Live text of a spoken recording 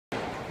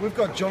We've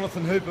got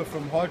Jonathan Hooper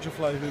from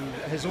Hydroflow who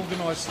has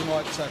organised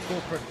tonight's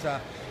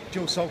corporate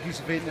dual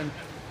sulkies event, and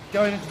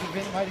going into the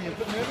event, mate, are you a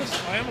bit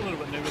nervous? I am a little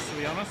bit nervous, to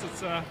be honest.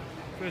 It's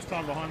first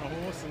time behind a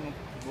horse and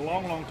a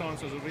long time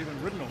since I've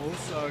even ridden a horse,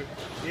 so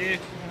yeah,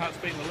 my heart's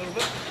beating a little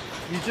bit.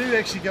 You do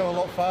actually go a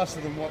lot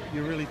faster than what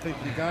you really think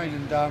you're going,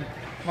 and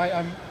mate,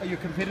 are you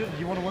competitive? Do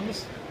you want to win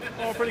this?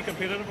 Oh, pretty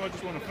competitive. I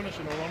just want to finish,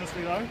 in all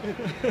honesty, though.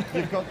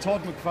 You've got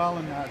Todd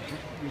McFarlane,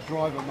 your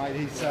driver, mate.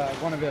 He's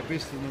one of our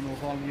best in the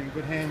North Island. You're in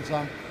good hands.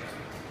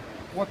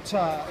 What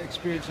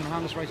experience in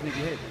harness racing have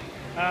you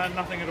had?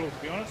 Nothing at all,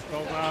 to be honest.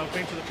 I've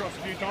been to the trots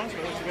a few times,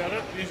 but that's about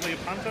it. Usually a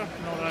punter,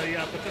 not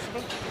a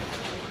participant.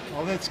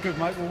 Oh, that's good,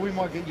 mate. Well, we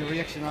might get your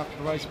reaction after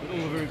the race, but all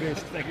the very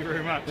best. Thank you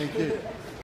very much. Thank you.